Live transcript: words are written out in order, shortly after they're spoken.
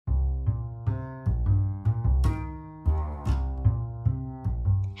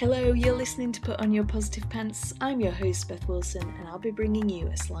Hello, you're listening to Put On Your Positive Pants. I'm your host, Beth Wilson, and I'll be bringing you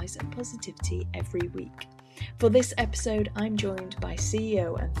a slice of positivity every week. For this episode, I'm joined by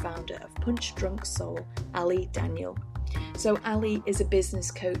CEO and founder of Punch Drunk Soul, Ali Daniel. So Ali is a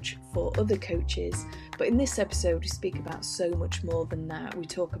business coach for other coaches, but in this episode we speak about so much more than that. We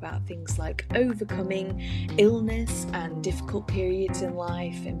talk about things like overcoming illness and difficult periods in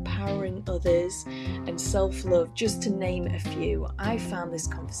life, empowering others, and self-love, just to name a few. I found this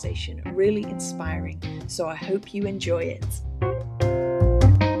conversation really inspiring, so I hope you enjoy it.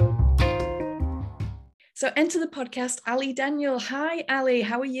 So enter the podcast, Ali Daniel. Hi Ali,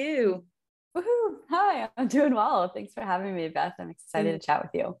 how are you? Woohoo! Hi, I'm doing well. Thanks for having me, Beth. I'm excited to chat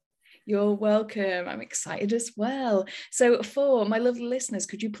with you. You're welcome. I'm excited as well. So for my lovely listeners,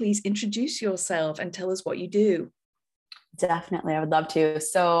 could you please introduce yourself and tell us what you do? Definitely, I would love to.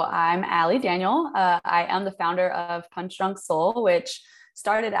 So I'm Ali Daniel. I am the founder of Punch Drunk Soul, which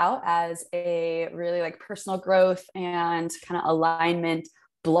started out as a really personal growth and kind of alignment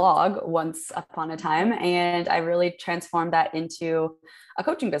blog once upon a time. And I really transformed that into a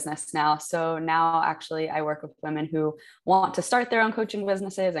coaching business now. So now actually I work with women who want to start their own coaching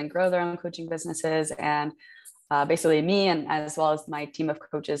businesses and grow their own coaching businesses. And basically me and as well as my team of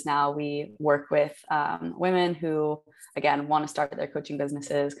coaches now, we work with women who, again, want to start their coaching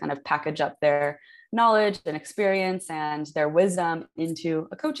businesses, kind of package up their knowledge and experience and their wisdom into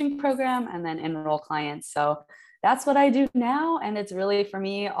a coaching program and then enroll clients. So that's what I do now. And it's really, for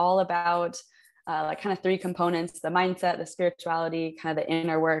me, all about kind of three components: the mindset, the spirituality, kind of the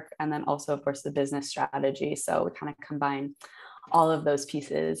inner work, and then also, of course, the business strategy. So we kind of combine all of those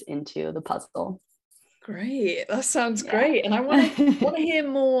pieces into the puzzle. Great. That sounds great. And I want to hear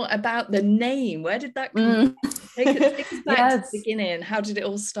more about the name. Where did that come from? Take us back to the beginning. How did it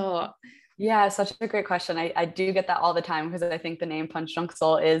all start? Yeah, such a great question. I do get that all the time because I think the name Punch Drunk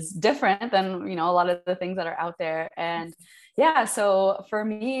Soul is different than, a lot of the things that are out there. And yeah, so for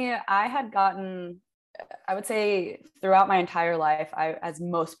me, I had gotten, I would say throughout my entire life, as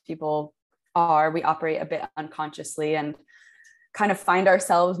most people are, we operate a bit unconsciously and kind of find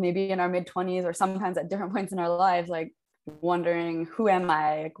ourselves maybe in our mid-20s or sometimes at different points in our lives, wondering, who am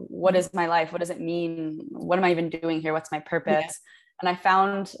I? What is my life? What does it mean? What am I even doing here? What's my purpose? Yeah. And I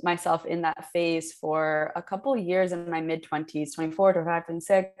found myself in that phase for a couple of years in my mid-20s, 24, 25,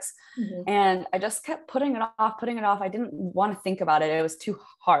 26. Mm-hmm. And I just kept putting it off. I didn't want to think about it. It was too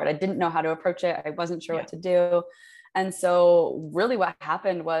hard. I didn't know how to approach it. I wasn't sure what to do. And so really what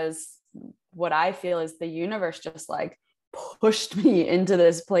happened was, what I feel is the universe just pushed me into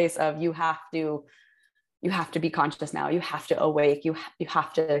this place of, you have to be conscious now. You have to awake. You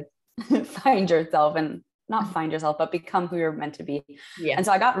have to find yourself, and not find yourself, but become who you're meant to be. Yeah. And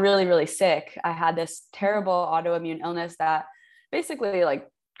so I got really, really sick. I had this terrible autoimmune illness that basically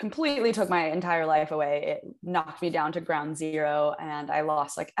completely took my entire life away. It knocked me down to ground zero, and I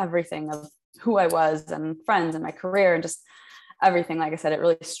lost everything of who I was and friends and my career and just everything. Like I said, it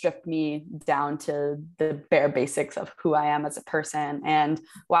really stripped me down to the bare basics of who I am as a person. And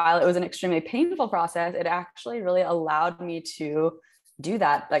while it was an extremely painful process, it actually really allowed me to do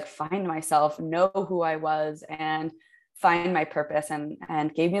that, find myself, know who I was, and find my purpose, and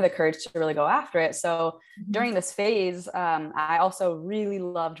gave me the courage to really go after it. So during this phase, I also really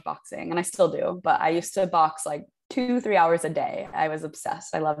loved boxing, and I still do, but I used to box 2-3 hours a day. I was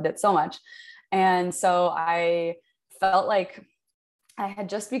obsessed. I loved it so much. And so I felt like I had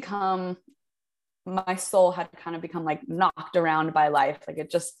just become, my soul had kind of become knocked around by life. It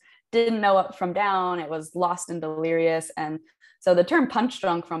just didn't know up from down. It was lost and delirious. And so the term punch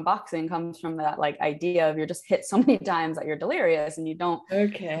drunk from boxing comes from that idea of, you're just hit so many times that you're delirious and you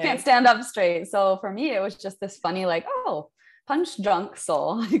can't stand up straight. So for me, it was just this funny, punch drunk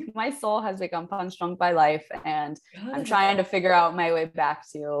soul. My soul has become punch drunk by life, and I'm trying to figure out my way back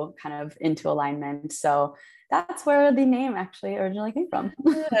to kind of into alignment. So that's where the name actually originally came from.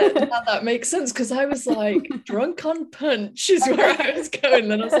 Yeah, that makes sense, because I was drunk on punch is where I was going.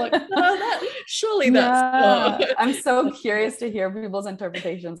 Then I was surely that's I'm so curious to hear people's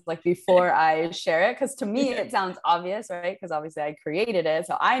interpretations before I share it, because to me it sounds obvious, right? Because obviously I created it,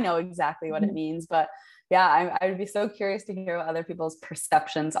 so I know exactly what it means. But yeah, I would be so curious to hear what other people's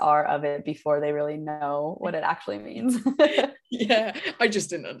perceptions are of it before they really know what it actually means. Yeah, I just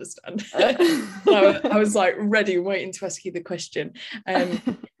didn't understand. I was ready, waiting to ask you the question.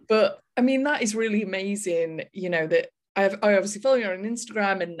 But I mean, that is really amazing, that I obviously follow you on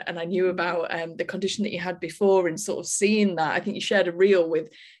Instagram, and I knew about the condition that you had before, and sort of seeing that. I think you shared a reel with,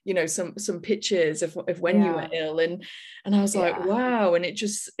 you know, some pictures of when you were ill, and I was like, wow. And it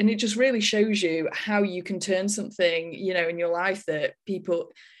just really shows you how you can turn something, you know, in your life that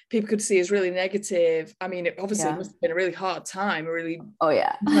people could see as really negative. I mean, it obviously must have been a really hard time, a really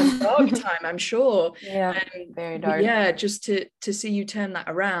dark time, I'm sure. Very dark. Yeah, just to see you turn that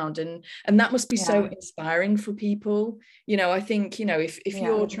around, and that must be so inspiring for people. You know, I think, you know, if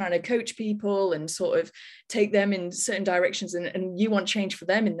you're trying to coach people and sort of take them in certain directions, and you want change for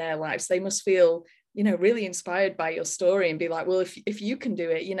them in their lives, they must feel, you know, really inspired by your story and be like, well, if you can do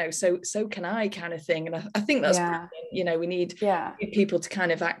it, you know, so can I, kind of thing. And I think that's brilliant. You know, we need people to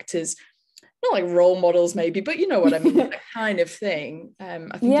kind of act as not like role models maybe, but you know what I mean, that kind of thing. I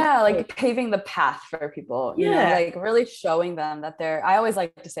think like paving the path for people, you know, like really showing them that I always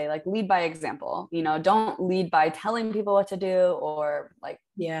like to say, like, lead by example, you know, don't lead by telling people what to do or like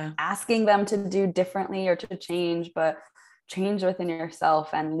asking them to do differently or to change, but change within yourself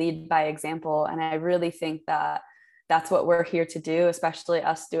and lead by example. And I really think that that's what we're here to do, especially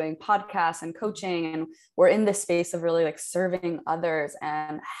us doing podcasts and coaching. And we're in this space of really like serving others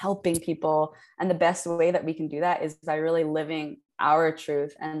and helping people. And the best way that we can do that is by really living our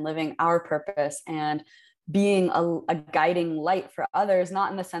truth and living our purpose and being a guiding light for others,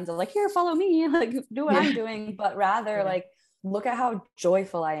 not in the sense of like, here, follow me, like do what I'm doing, but rather like, look at how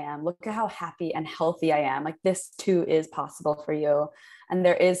joyful I am. Look at how happy and healthy I am. Like, this too is possible for you. And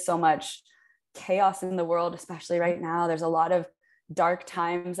there is so much chaos in the world, especially right now. There's a lot of dark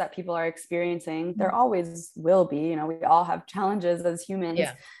times that people are experiencing. There always will be, you know, we all have challenges as humans.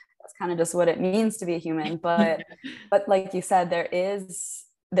 That's kind of just what it means to be a human. But like you said, there is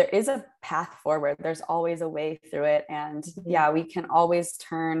a path forward. There's always a way through it. And we can always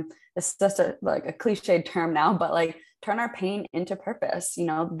turn, it's just a cliched term now, but like turn our pain into purpose. You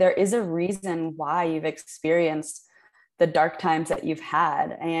know, there is a reason why you've experienced the dark times that you've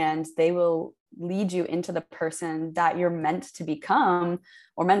had, and they will lead you into the person that you're meant to become,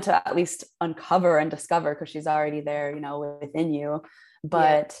 or meant to at least uncover and discover, because she's already there, you know, within you.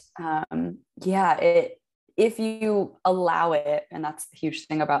 But if you allow it, and that's the huge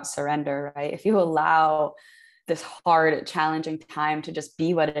thing about surrender, right? If you allow this hard, challenging time to just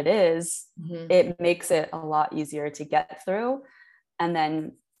be what it is, it makes it a lot easier to get through. And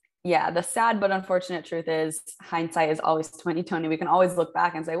then the sad but unfortunate truth is hindsight is always 2020. We can always look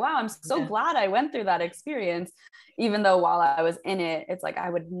back and say, wow, I'm so glad I went through that experience, even though while I was in it, it's like I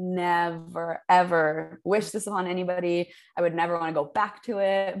would never ever wish this on anybody. I would never want to go back to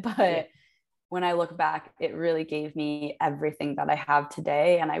it. But when I look back, it really gave me everything that I have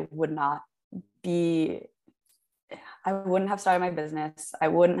today. And I wouldn't have started my business. I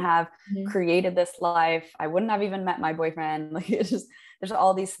wouldn't have created this life. I wouldn't have even met my boyfriend. Like, it's just, there's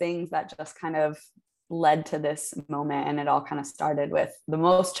all these things that just kind of led to this moment. And it all kind of started with the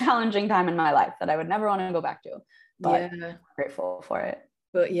most challenging time in my life that I would never want to go back to, but I'm grateful for it.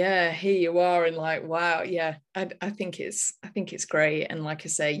 But here you are, and like, wow, I think it's great. And like I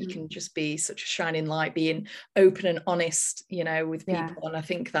say, you can just be such a shining light, being open and honest, you know, with people. And I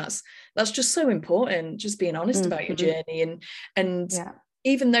think that's just so important, just being honest about your journey. And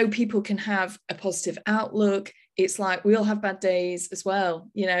even though people can have a positive outlook, it's like we all have bad days as well,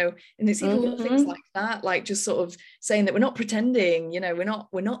 you know. And it's even little things like that, like just sort of saying that we're not pretending, you know,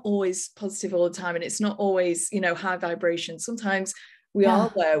 we're not always positive all the time, and it's not always, you know, high vibration. Sometimes we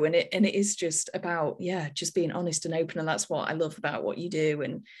are low, and it is just about just being honest and open. And that's what I love about what you do.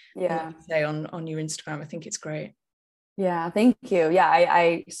 And like you say on your Instagram, I think it's great. Thank you.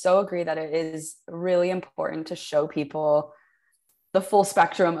 I so agree that it is really important to show people the full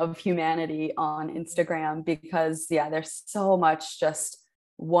spectrum of humanity on Instagram, because there's so much just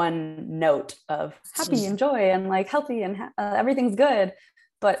one note of happy and joy and like healthy and everything's good.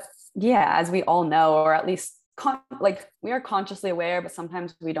 But as we all know, or at least we are consciously aware, but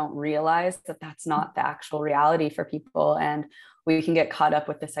sometimes we don't realize that that's not the actual reality for people. And we can get caught up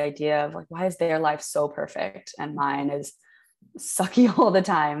with this idea of like, why is their life so perfect and mine is sucky all the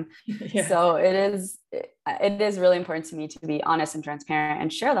time? So it is really important to me to be honest and transparent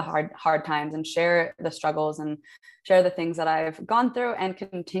and share the hard times and share the struggles and share the things that I've gone through and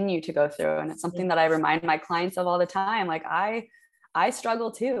continue to go through. And it's something that I remind my clients of all the time. Like, I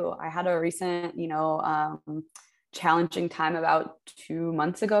struggle too. I had a recent, challenging time about 2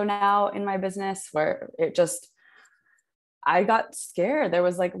 months ago now in my business, where I got scared. There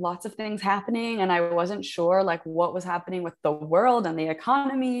was like lots of things happening, and I wasn't sure like what was happening with the world and the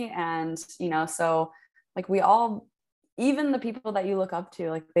economy. And, so like we all even the people that you look up to,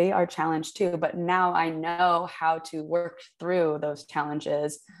 like they are challenged too, but now I know how to work through those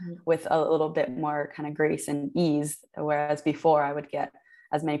challenges with a little bit more kind of grace and ease. Whereas before I would get,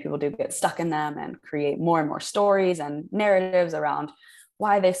 as many people do, get stuck in them and create more and more stories and narratives around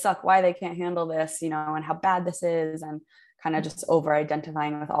why they suck, why they can't handle this, and how bad this is, and kind of just over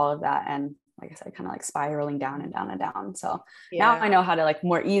identifying with all of that. And like I said, kind of like spiraling down and down and down. So now I know how to like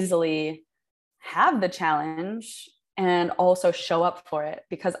more easily have the challenge and also show up for it,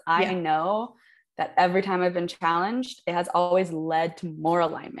 because I know that every time I've been challenged, it has always led to more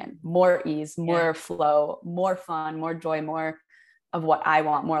alignment, more ease, more flow, more fun, more joy, more of what I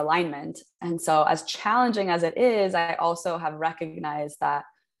want, more alignment. And so as challenging as it is, I also have recognized that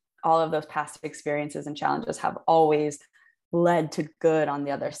all of those past experiences and challenges have always led to good on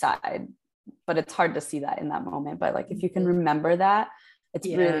the other side. But it's hard to see that in that moment. But like, if you can remember that, it's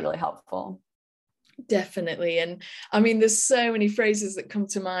really, really helpful. Definitely. And I mean, there's so many phrases that come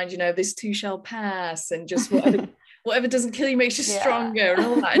to mind, this too shall pass, and just whatever doesn't kill you makes you stronger, and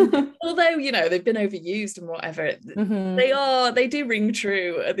all that. And although, they've been overused and whatever, they do ring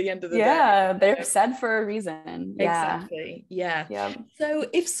true at the end of the day. Yeah, they're said for a reason. Exactly. Yeah. So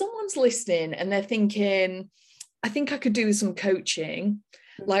if someone's listening and they're thinking, I think I could do with some coaching,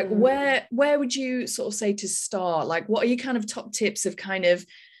 like where would you sort of say to start? Like, what are your kind of top tips of kind of,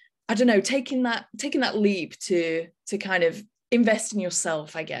 I don't know, taking that leap to kind of invest in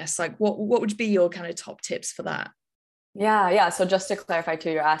yourself, I guess? Like what would be your kind of top tips for that? Yeah. So just to clarify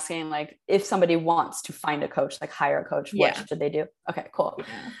too, you're asking like, if somebody wants to find a coach, like hire a coach, what should they do? Okay, cool.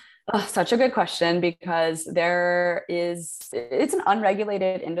 Such a good question, because it's an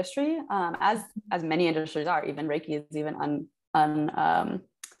unregulated industry, as many industries are. Even Reiki is even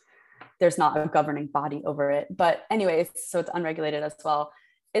there's not a governing body over it. But anyways, so it's unregulated as well.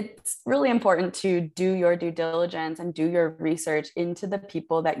 It's really important to do your due diligence and do your research into the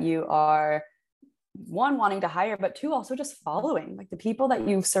people that you are, one, wanting to hire, but two, also just following, like the people that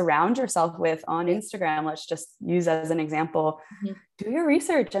you surround yourself with on Instagram. Let's just use as an example. Do your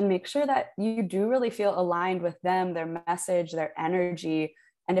research and make sure that you do really feel aligned with them, their message, their energy.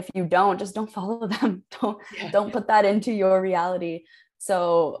 And if you don't, just don't follow them. Don't put that into your reality.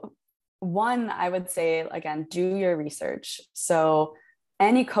 So one, I would say, again, do your research. So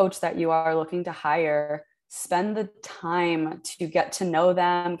any coach that you are looking to hire, spend the time to get to know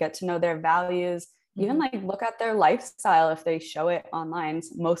them, get to know their values, even like look at their lifestyle if they show it online.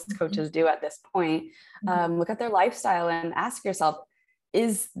 Most coaches do at this point. Look at their lifestyle and ask yourself,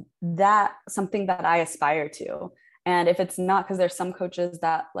 is that something that I aspire to? And if it's not, because there's some coaches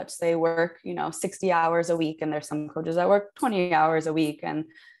that, let's say, work 60 hours a week, and there's some coaches that work 20 hours a week, and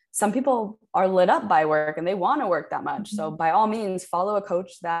some people are lit up by work and they want to work that much. So by all means, follow a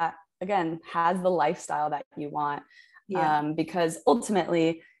coach that, again, has the lifestyle that you want. Because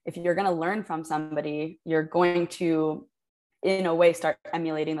ultimately, if you're going to learn from somebody, you're going to, in a way, start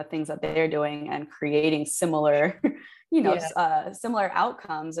emulating the things that they're doing and creating similar, similar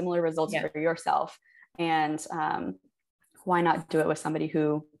outcomes, similar results for yourself. And why not do it with somebody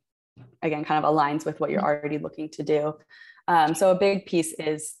who, again, kind of aligns with what you're already looking to do? So a big piece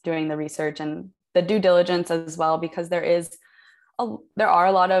is doing the research and the due diligence as well, because there are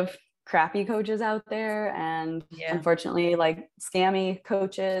a lot of crappy coaches out there, and unfortunately, like scammy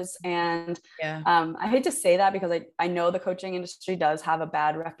coaches. And I hate to say that, because I know the coaching industry does have a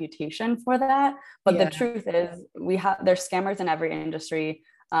bad reputation for that. But the truth is, there's scammers in every industry.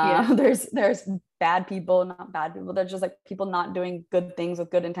 There's bad people, not bad people. They're just like people not doing good things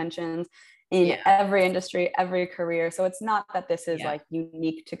with good intentions in every industry, every career. So it's not that this is like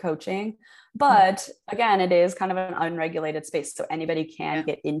unique to coaching, but again, it is kind of an unregulated space, so anybody can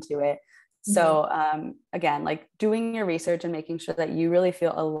get into it. So again, like doing your research and making sure that you really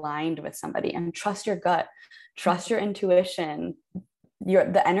feel aligned with somebody, and trust your gut, trust your intuition.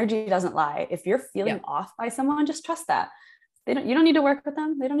 The energy doesn't lie. If you're feeling off by someone, just trust that. You don't need to work with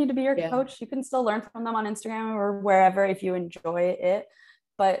them. They don't need to be your coach. You can still learn from them on Instagram or wherever if you enjoy it.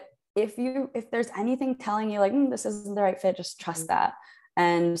 But if there's anything telling you like, this isn't the right fit, just trust that.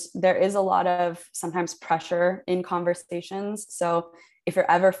 And there is a lot of sometimes pressure in conversations. So if you're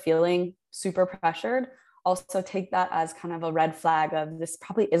ever feeling super pressured, also take that as kind of a red flag of, this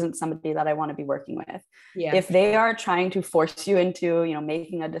probably isn't somebody that I want to be working with. If they are trying to force you into,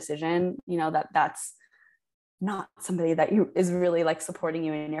 making a decision, that's not somebody that is really like supporting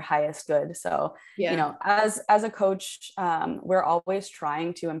you in your highest good. So, as a coach, we're always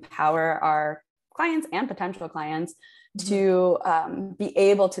trying to empower our clients and potential clients to be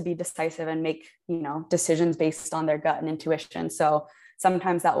able to be decisive and make, decisions based on their gut and intuition. So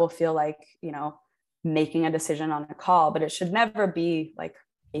sometimes that will feel like, making a decision on a call, but it should never be like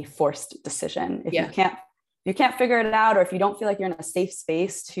a forced decision. If you can't figure it out, or if you don't feel like you're in a safe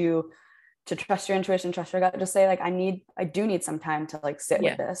space to trust your intuition, trust your gut, just say like, I do need some time to like sit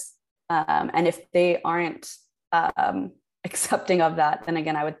with this. And if they aren't accepting of that, then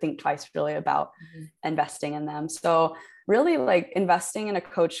again, I would think twice really about investing in them. So really, like, investing in a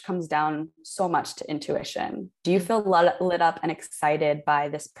coach comes down so much to intuition. Do you feel lit up and excited by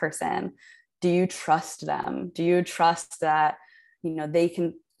this person? Do you trust them? Do you trust that, you know, they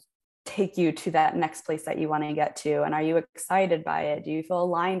can take you to that next place that you want to get to? And are you excited by it? Do you feel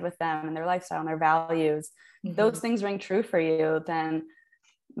aligned with them and their lifestyle and their values? Those things ring true for you, then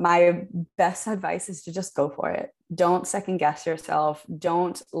my best advice is to just go for it. Don't second guess yourself.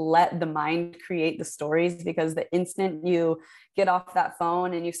 Don't let the mind create the stories, because the instant you get off that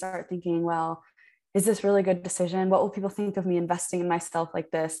phone and you start thinking, well, is this really a good decision? What will people think of me investing in myself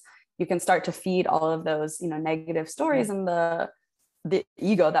like this? You can start to feed all of those, you know, negative stories and the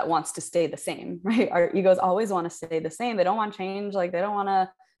ego that wants to stay the same, right? Our egos always want to stay the same. They don't want change. Like, they don't want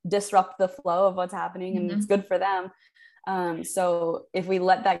to disrupt the flow of what's happening, and it's good for them. So if we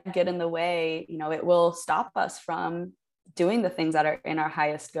let that get in the way, you know, it will stop us from doing the things that are in our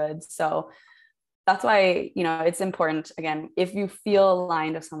highest good. So that's why, you know, it's important. Again, if you feel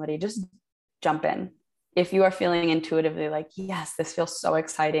aligned with somebody, just jump in. If you are feeling intuitively like, yes, this feels so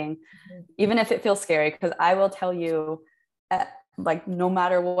exciting, even if it feels scary, because I will tell you, like, no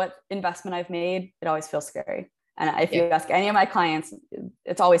matter what investment I've made, it always feels scary. And if you ask any of my clients,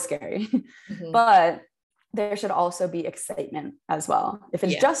 it's always scary. But there should also be excitement as well. If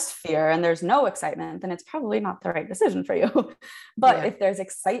it's just fear and there's no excitement, then it's probably not the right decision for you. But if there's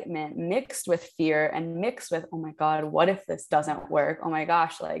excitement mixed with fear and mixed with, oh my God, what if this doesn't work? Oh my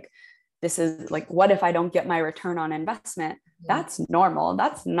gosh, like, this is like, what if I don't get my return on investment? That's normal.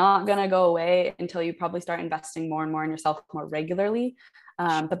 That's not going to go away until you probably start investing more and more in yourself more regularly.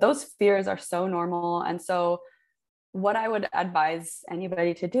 But those fears are so normal. And so what I would advise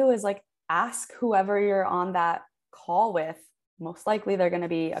anybody to do is like, ask whoever you're on that call with. Most likely they're going to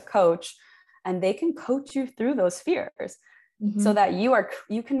be a coach, and they can coach you through those fears so that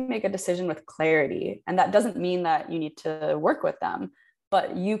you can make a decision with clarity. And that doesn't mean that you need to work with them,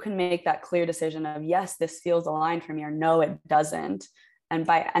 but you can make that clear decision of, yes, this feels aligned for me, or no, it doesn't. And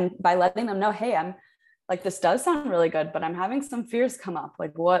by letting them know, hey, I'm like, this does sound really good, but I'm having some fears come up.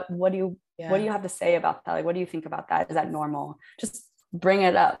 Like, what do you have to say about that? Like, what do you think about that? Is that normal? Just bring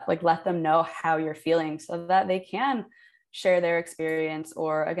it up, like, let them know how you're feeling so that they can share their experience,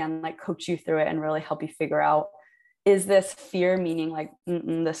 or again, like, coach you through it and really help you figure out, is this fear meaning like,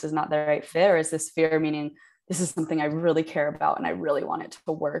 this is not the right fit? Or is this fear meaning this is something I really care about and I really want it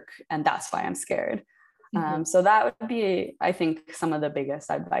to work, and that's why I'm scared? So that would be, I think, some of the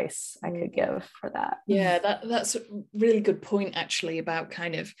biggest advice I could give for that. Yeah, that's a really good point, actually, about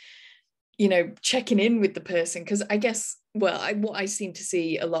kind of, you know, checking in with the person. Because I guess, well, what I seem to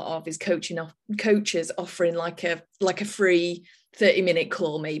see a lot of is coaches offering like a free 30-minute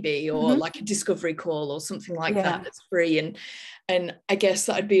call maybe, or like a discovery call or something like that that's free. And I guess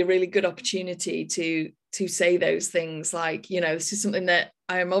that'd be a really good opportunity to say those things like, you know, this is something that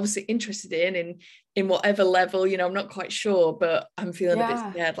I am obviously interested in whatever level, you know, I'm not quite sure, but I'm feeling a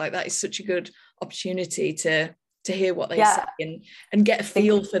bit scared. Like, that is such a good opportunity to hear what they say and get a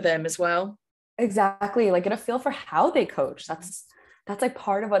feel for them as well. Exactly. Like, get a feel for how they coach. That's like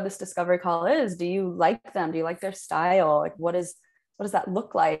part of what this discovery call is. Do you like them? Do you like their style? Like, what does that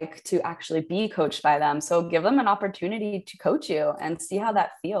look like to actually be coached by them? So give them an opportunity to coach you and see how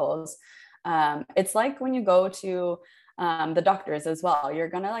that feels. It's like when you go to the doctors as well, you're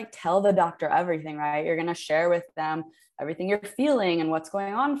going to like tell the doctor everything, right? You're going to share with them everything you're feeling and what's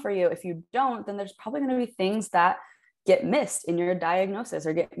going on for you. If you don't, then there's probably going to be things that get missed in your diagnosis,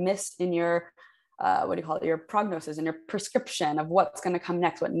 or get missed in your your prognosis and your prescription of what's going to come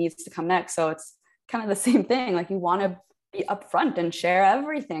next, what needs to come next. So it's kind of the same thing. Like, you want to be upfront and share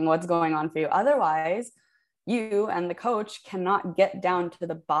everything, what's going on for you. Otherwise, you and the coach cannot get down to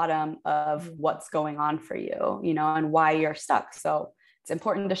the bottom of what's going on for you, you know, and why you're stuck. So it's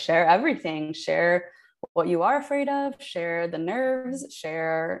important to share everything, share what you are afraid of, share the nerves,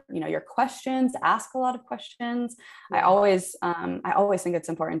 share, you know, your questions, ask a lot of questions. I always think it's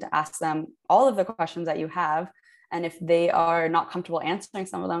important to ask them all of the questions that you have. And if they are not comfortable answering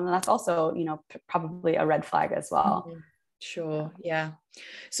some of them, then that's also, you know, probably a red flag as well. Sure. Yeah.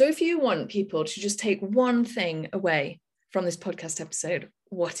 So if you want people to just take one thing away from this podcast episode,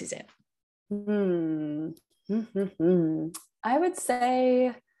 what is it? I would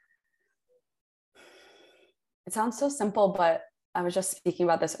say, it sounds so simple, but I was just speaking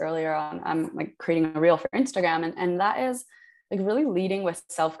about this earlier on, I'm like creating a reel for Instagram, and that is like really leading with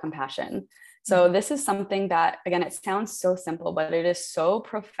self-compassion. So this is something that, again, it sounds so simple, but it is so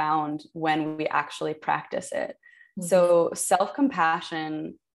profound when we actually practice it. So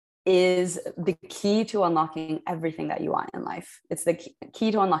self-compassion is the key to unlocking everything that you want in life. It's the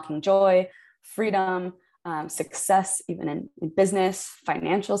key to unlocking joy, freedom, success, even in business,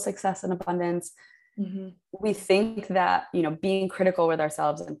 financial success and abundance. We think that, you know, being critical with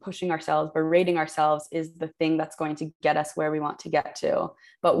ourselves and pushing ourselves, berating ourselves is the thing that's going to get us where we want to get to.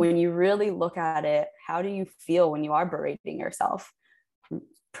 But when you really look at it, how do you feel when you are berating yourself?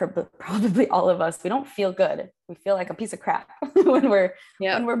 Probably all of us, we don't feel good. We feel like a piece of crap when we're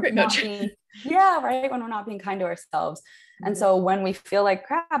not being, right, when we're not being kind to ourselves. And so when we feel like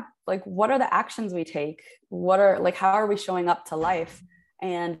crap, like, what are the actions we take? How are we showing up to life?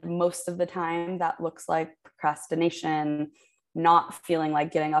 And most of the time that looks like procrastination, not feeling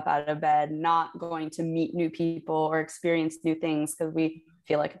like getting up out of bed, not going to meet new people or experience new things because we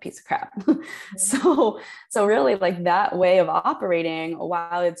feel like a piece of crap. So really, like, that way of operating,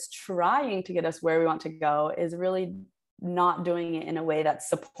 while it's trying to get us where we want to go, is really not doing it in a way that's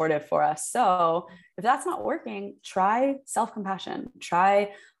supportive for us. So if that's not working, try self-compassion,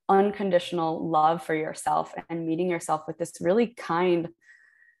 try unconditional love for yourself, and meeting yourself with this really kind,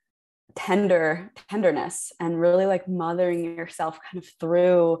 tenderness, and really like mothering yourself kind of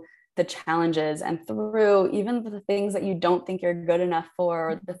through the challenges and through even the things that you don't think you're good enough for,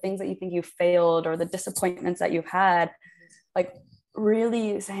 or the things that you think you failed, or the disappointments that you've had. Like,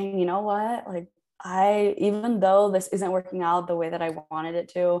 really saying, you know what, like, even though this isn't working out the way that I wanted it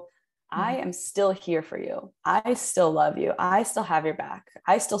to, I am still here for you. I still love you. I still have your back.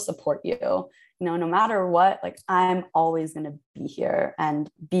 I still support you. You know, no matter what, like, I'm always going to be here and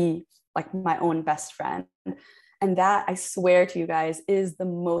be like my own best friend. And that, I swear to you guys, is the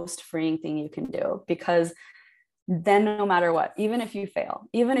most freeing thing you can do, because then no matter what, even if you fail,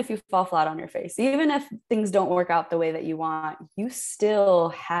 even if you fall flat on your face, even if things don't work out the way that you want, you still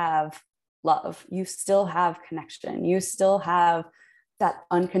have love. You still have connection. You still have that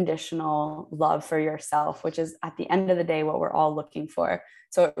unconditional love for yourself, which is at the end of the day what we're all looking for.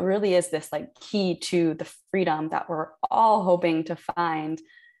 So it really is this like key to the freedom that we're all hoping to find.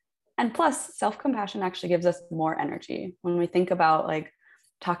 And plus, self-compassion actually gives us more energy. When we think about like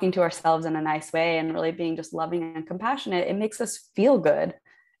talking to ourselves in a nice way and really being just loving and compassionate, it makes us feel good.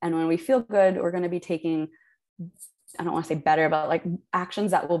 And when we feel good, we're going to be taking, I don't want to say better, but like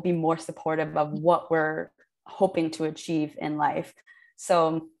actions that will be more supportive of what we're hoping to achieve in life.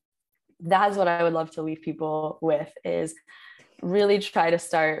 So that's what I would love to leave people with, is really try to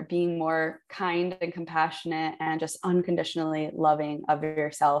start being more kind and compassionate and just unconditionally loving of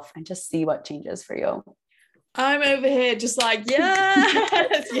yourself, and just see what changes for you. I'm over here just like,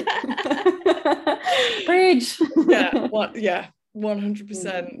 yes, yeah. Preach. Yeah,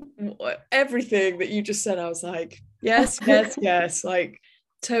 100%. Everything that you just said, I was like, yes, like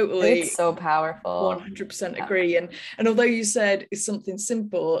totally. It's so powerful. 100% agree. And although you said it's something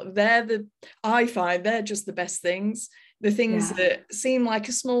simple, I find they're just the best things. The things that seem like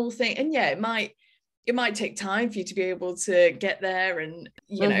a small thing, and it might take time for you to be able to get there. And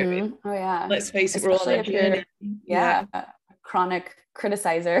you know, let's face it, especially we're on a journey. A chronic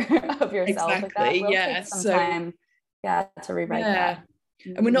criticizer of yourself. Exactly. Like, that will take some time to rewrite that.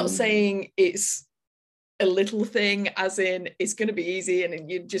 And we're not saying it's a little thing, as in it's going to be easy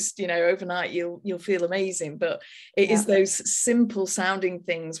and you just, you know, overnight you'll feel amazing, but it is those simple sounding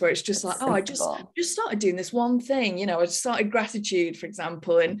things where it's just like, I just started doing this one thing, you know, I started gratitude, for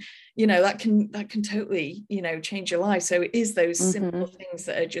example, and you know, that can totally, you know, change your life. So it is those simple things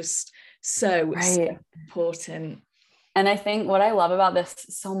that are just so important. And I think what I love about this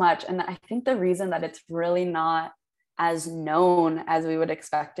so much, and I think the reason that it's really not as known as we would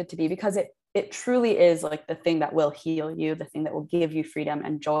expect it to be, because it truly is like the thing that will heal you, the thing that will give you freedom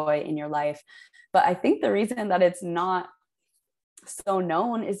and joy in your life. But I think the reason that it's not so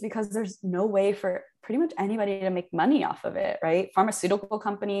known is because there's no way for pretty much anybody to make money off of it, right? Pharmaceutical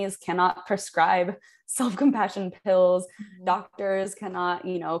companies cannot prescribe self-compassion pills. Doctors cannot,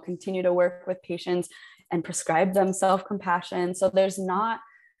 you know, continue to work with patients and prescribe them self-compassion. So there's no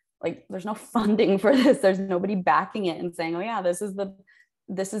funding for this. There's nobody backing it and saying, oh yeah, this is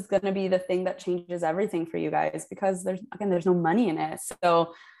going to be the thing that changes everything for you guys, because there's no money in it.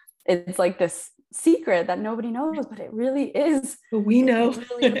 So it's like this secret that nobody knows, but it really is. But we know. It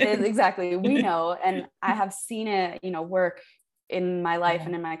really is. Exactly. We know. And I have seen it, you know, work in my life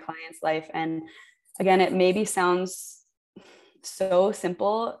and in my client's life. And again, it maybe sounds so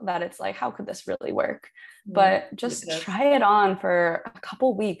simple that it's like, how could this really work? but just try it on for a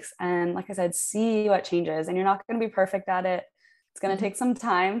couple weeks. And like I said, see what changes. And you're not going to be perfect at it. It's going to take some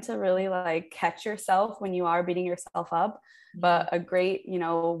time to really like catch yourself when you are beating yourself up. But a great,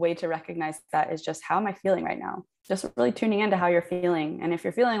 way to recognize that is just, how am I feeling right now? Just really tuning into how you're feeling. And if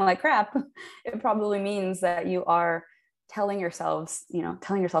you're feeling like crap, it probably means that you are telling yourself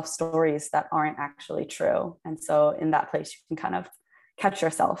stories that aren't actually true. And so in that place, you can kind of catch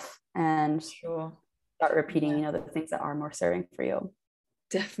yourself and start repeating, the things that are more serving for you.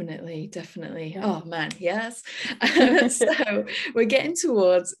 Definitely. Oh man, yes. So we're getting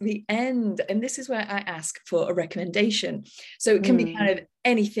towards the end, and this is where I ask for a recommendation. So it can be kind of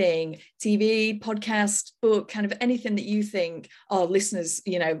anything, TV, podcast, book, kind of anything that you think, listeners,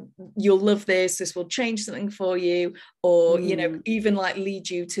 you'll love this will change something for you, or even like lead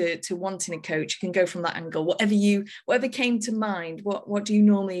you to wanting a coach. You can go from that angle. Whatever came to mind. What do you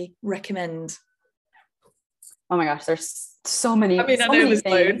normally recommend? Oh my gosh, there's so many. I know there's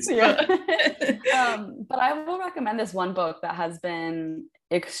loads. Yeah. But I will recommend this one book that has been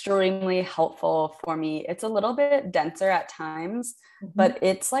extremely helpful for me. It's a little bit denser at times, but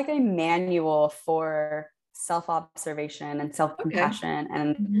it's like a manual for self-observation and self-compassion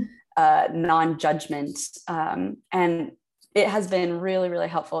and non-judgment. And it has been really, really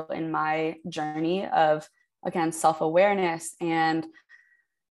helpful in my journey of, again, self-awareness and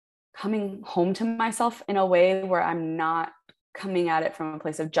coming home to myself in a way where I'm not coming at it from a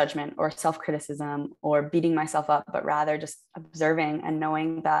place of judgment or self-criticism or beating myself up, but rather just observing and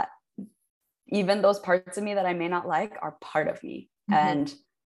knowing that even those parts of me that I may not like are part of me. And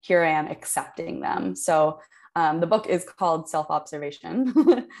here I am accepting them. So the book is called Self-Observation.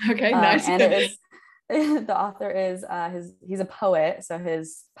 Okay, nice. And it is, the author is, he's a poet. So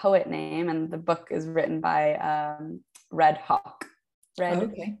his poet name, and the book is written by Red Hawk.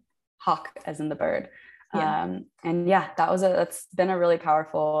 Hawk as in the bird. And that's been a really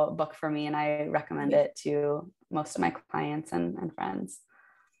powerful book for me, and I recommend it to most of my clients and friends.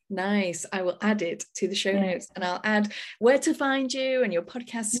 Nice. I will add it to the show notes, and I'll add where to find you and your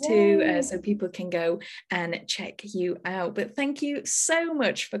podcast too, so people can go and check you out. But thank you so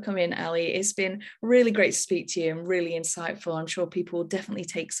much for coming, Ali. It's been really great to speak to you and really insightful. I'm sure people will definitely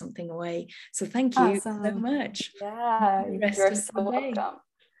take something away. So thank you so much. Yeah, you're so welcome.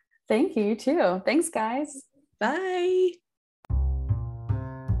 Thank you, too. Thanks, guys. Bye.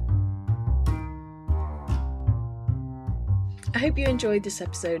 I hope you enjoyed this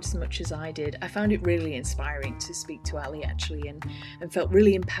episode as much as I did. I found it really inspiring to speak to Ali, actually, and felt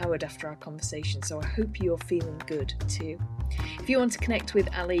really empowered after our conversation, so I hope you're feeling good too. If you want to connect with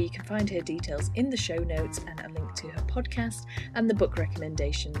Ali, you can find her details in the show notes and a link to her podcast and the book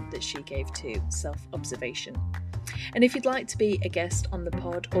recommendation that she gave to Self-Observation. And if you'd like to be a guest on the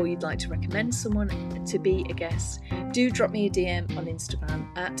pod, or you'd like to recommend someone to be a guest, do drop me a DM on Instagram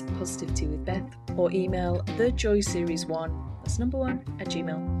at positivitywithbeth, or email thejoyseries1, that's number 1,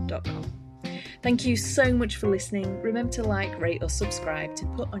 @gmail.com. Thank you so much for listening. Remember to like, rate or subscribe to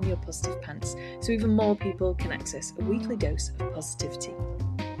put on your positive pants so even more people can access a weekly dose of positivity.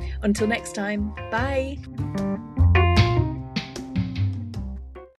 Until next time, bye!